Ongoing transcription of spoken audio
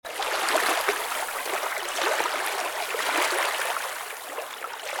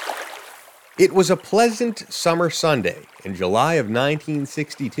It was a pleasant summer Sunday in July of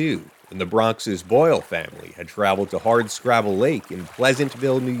 1962 when the Bronx's Boyle family had traveled to Hardscrabble Lake in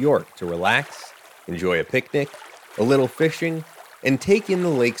Pleasantville, New York to relax, enjoy a picnic, a little fishing, and take in the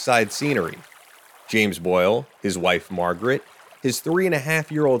lakeside scenery. James Boyle, his wife Margaret, his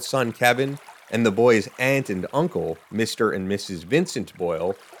 3.5-year-old son Kevin, and the boy's aunt and uncle, Mr. and Mrs. Vincent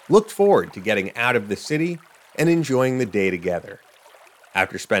Boyle, looked forward to getting out of the city and enjoying the day together.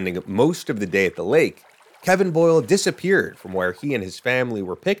 After spending most of the day at the lake, Kevin Boyle disappeared from where he and his family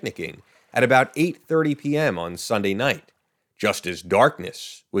were picnicking at about 8:30 p.m. on Sunday night, just as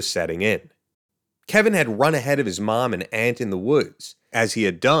darkness was setting in. Kevin had run ahead of his mom and aunt in the woods, as he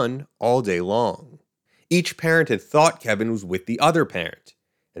had done all day long. Each parent had thought Kevin was with the other parent,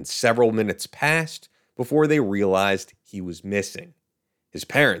 and several minutes passed before they realized he was missing. His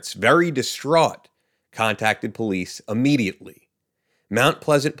parents, very distraught, contacted police immediately. Mount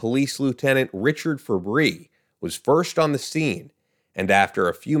Pleasant Police Lieutenant Richard Fabry was first on the scene, and after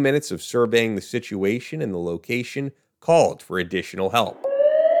a few minutes of surveying the situation and the location, called for additional help.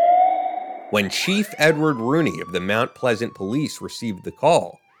 When Chief Edward Rooney of the Mount Pleasant Police received the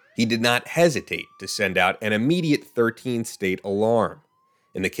call, he did not hesitate to send out an immediate 13-state alarm.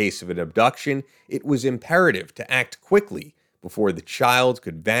 In the case of an abduction, it was imperative to act quickly before the child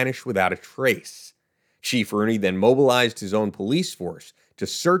could vanish without a trace. Chief Rooney then mobilized his own police force to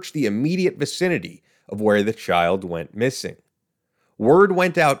search the immediate vicinity of where the child went missing. Word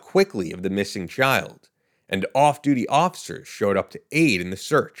went out quickly of the missing child, and off-duty officers showed up to aid in the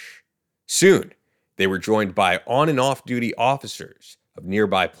search. Soon, they were joined by on- and off-duty officers of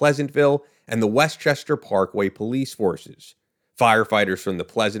nearby Pleasantville and the Westchester Parkway police forces. Firefighters from the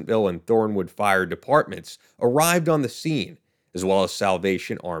Pleasantville and Thornwood fire departments arrived on the scene, as well as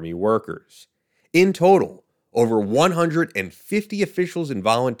Salvation Army workers. In total, over 150 officials and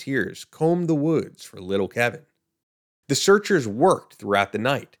volunteers combed the woods for little Kevin. The searchers worked throughout the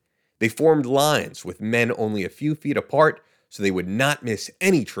night. They formed lines with men only a few feet apart so they would not miss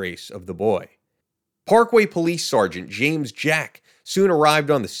any trace of the boy. Parkway Police Sergeant James Jack soon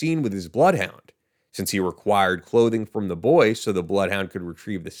arrived on the scene with his bloodhound. Since he required clothing from the boy so the bloodhound could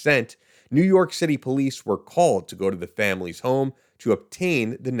retrieve the scent, New York City police were called to go to the family's home to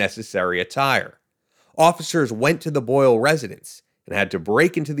obtain the necessary attire. Officers went to the Boyle residence and had to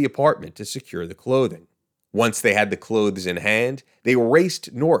break into the apartment to secure the clothing. Once they had the clothes in hand, they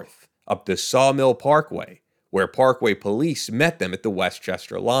raced north up the Sawmill Parkway, where Parkway police met them at the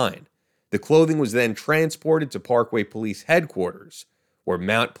Westchester line. The clothing was then transported to Parkway Police Headquarters, where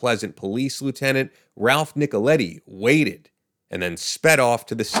Mount Pleasant Police Lieutenant Ralph Nicoletti waited and then sped off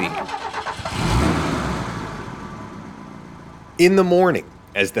to the scene. In the morning,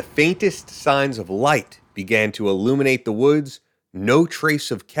 as the faintest signs of light began to illuminate the woods, no trace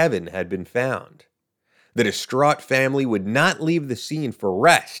of Kevin had been found. The distraught family would not leave the scene for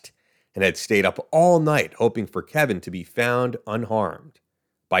rest and had stayed up all night hoping for Kevin to be found unharmed.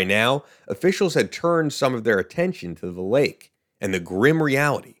 By now, officials had turned some of their attention to the lake and the grim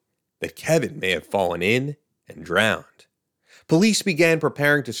reality that Kevin may have fallen in and drowned. Police began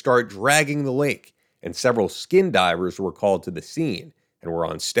preparing to start dragging the lake, and several skin divers were called to the scene and were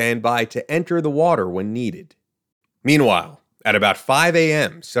on standby to enter the water when needed. Meanwhile, at about 5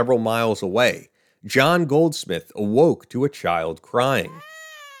 a.m., several miles away, John Goldsmith awoke to a child crying.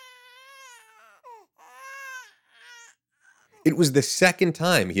 It was the second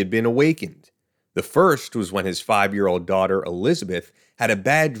time he had been awakened. The first was when his 5-year-old daughter Elizabeth had a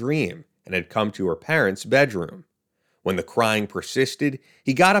bad dream and had come to her parents' bedroom. When the crying persisted,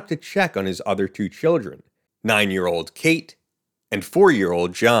 he got up to check on his other 2 children, 9-year-old Kate and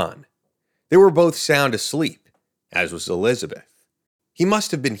 4-year-old John. They were both sound asleep, as was Elizabeth. He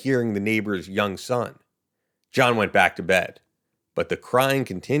must have been hearing the neighbor's young son. John went back to bed, but the crying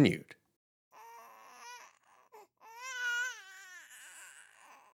continued.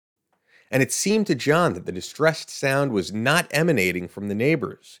 And it seemed to John that the distressed sound was not emanating from the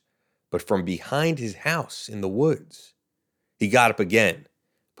neighbors, but from behind his house in the woods. He got up again,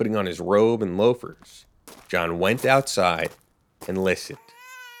 putting on his robe and loafers. John went outside and listened.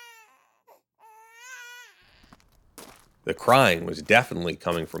 The crying was definitely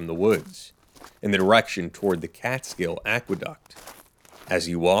coming from the woods, in the direction toward the Catskill Aqueduct. As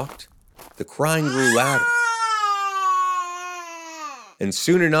he walked, the crying grew louder. And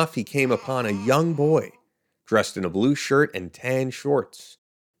soon enough he came upon a young boy, dressed in a blue shirt and tan shorts.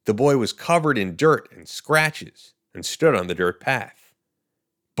 The boy was covered in dirt and scratches and stood on the dirt path,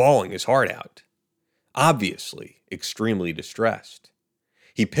 bawling his heart out, obviously extremely distressed.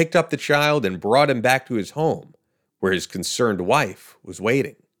 He picked up the child and brought him back to his home, where his concerned wife was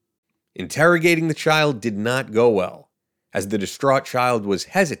waiting. Interrogating the child did not go well, as the distraught child was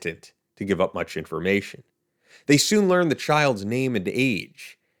hesitant to give up much information. They soon learned the child's name and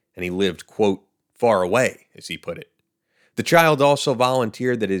age, and he lived, quote, far away, as he put it. The child also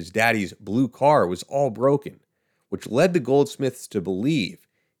volunteered that his daddy's blue car was all broken, which led the Goldsmiths to believe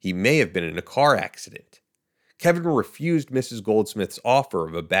he may have been in a car accident. Kevin refused Mrs. Goldsmith's offer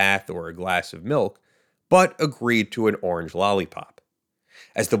of a bath or a glass of milk, but agreed to an orange lollipop.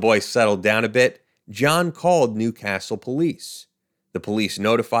 As the boy settled down a bit, John called Newcastle police. The police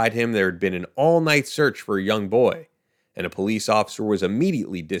notified him there had been an all-night search for a young boy, and a police officer was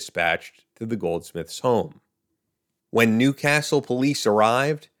immediately dispatched to the Goldsmiths' home. When Newcastle police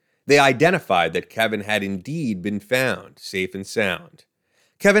arrived, they identified that Kevin had indeed been found, safe and sound.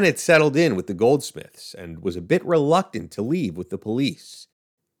 Kevin had settled in with the Goldsmiths and was a bit reluctant to leave with the police.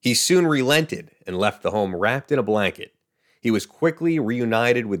 He soon relented and left the home wrapped in a blanket. He was quickly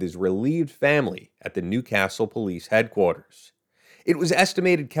reunited with his relieved family at the Newcastle police headquarters. It was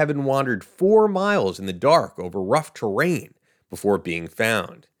estimated Kevin wandered 4 miles in the dark over rough terrain before being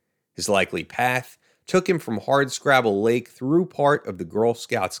found. His likely path took him from Hardscrabble Lake through part of the Girl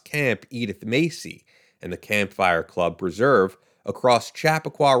Scouts camp Edith Macy and the Campfire Club Preserve, across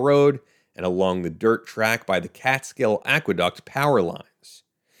Chappaqua Road, and along the dirt track by the Catskill Aqueduct power lines.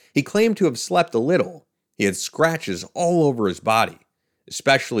 He claimed to have slept a little. He had scratches all over his body,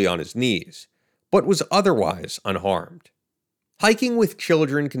 especially on his knees, but was otherwise unharmed. Hiking with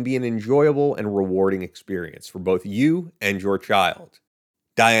children can be an enjoyable and rewarding experience for both you and your child.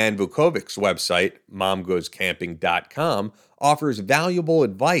 Diane Vukovic's website, momgoescamping.com, offers valuable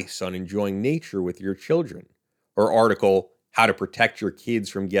advice on enjoying nature with your children. Her article, How to Protect Your Kids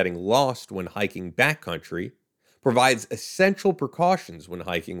from Getting Lost When Hiking Backcountry, provides essential precautions when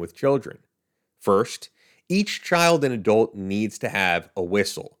hiking with children. First, each child and adult needs to have a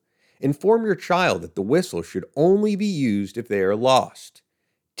whistle. Inform your child that the whistle should only be used if they are lost.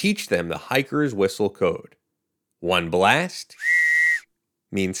 Teach them the hiker's whistle code. 1 blast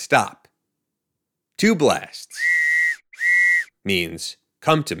means stop. 2 blasts means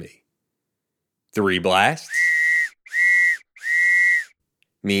come to me. 3 blasts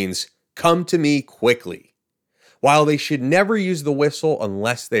means come to me quickly. While they should never use the whistle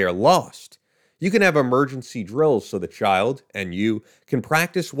unless they are lost, you can have emergency drills so the child and you can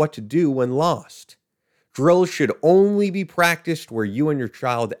practice what to do when lost. Drills should only be practiced where you and your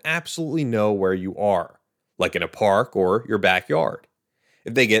child absolutely know where you are, like in a park or your backyard.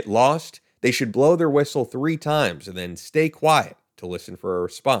 If they get lost, they should blow their whistle 3 times and then stay quiet to listen for a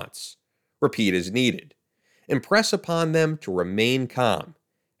response. Repeat as needed. Impress upon them to remain calm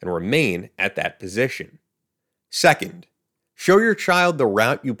and remain at that position. Second, show your child the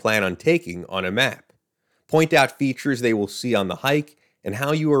route you plan on taking on a map. Point out features they will see on the hike and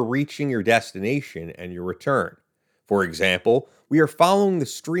how you are reaching your destination and your return. For example, we are following the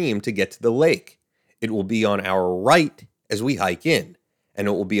stream to get to the lake. It will be on our right as we hike in, and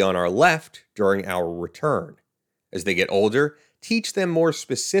it will be on our left during our return. As they get older, teach them more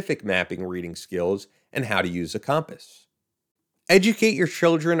specific mapping reading skills and how to use a compass. Educate your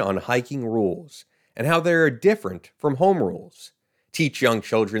children on hiking rules and how they are different from home rules. Teach young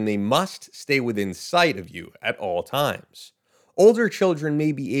children they must stay within sight of you at all times. Older children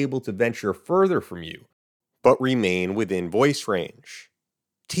may be able to venture further from you, but remain within voice range.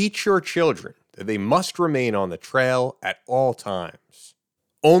 Teach your children that they must remain on the trail at all times.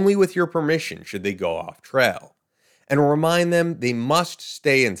 Only with your permission should they go off trail. And remind them they must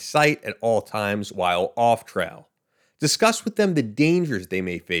stay in sight at all times while off trail. Discuss with them the dangers they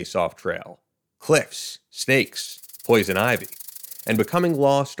may face off trail. Cliffs, snakes, poison ivy, and becoming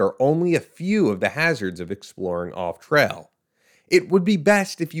lost are only a few of the hazards of exploring off trail. It would be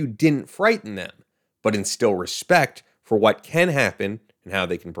best if you didn't frighten them, but instill respect for what can happen and how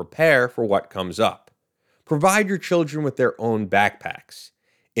they can prepare for what comes up. Provide your children with their own backpacks.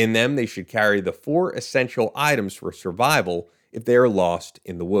 In them, they should carry the 4 essential items for survival if they are lost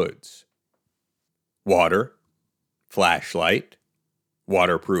in the woods: water, flashlight,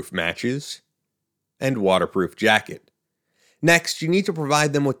 waterproof matches, and waterproof jacket. Next, you need to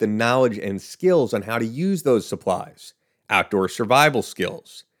provide them with the knowledge and skills on how to use those supplies, outdoor survival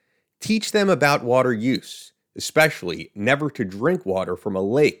skills. Teach them about water use, especially never to drink water from a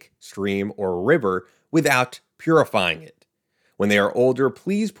lake, stream, or river without purifying it. When they are older,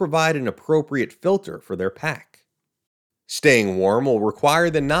 please provide an appropriate filter for their pack. Staying warm will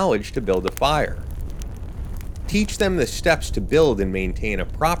require the knowledge to build a fire. Teach them the steps to build and maintain a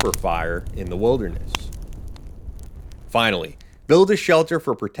proper fire in the wilderness. Finally, build a shelter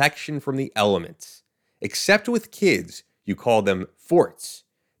for protection from the elements. Except with kids, you call them forts.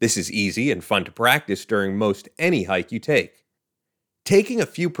 This is easy and fun to practice during most any hike you take. Taking a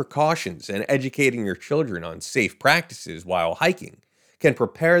few precautions and educating your children on safe practices while hiking can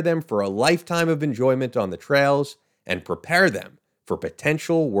prepare them for a lifetime of enjoyment on the trails and prepare them for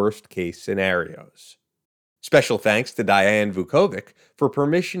potential worst-case scenarios. Special thanks to Diane Vukovic for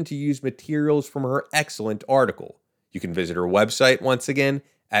permission to use materials from her excellent article. You can visit her website once again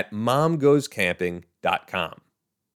at momgoescamping.com.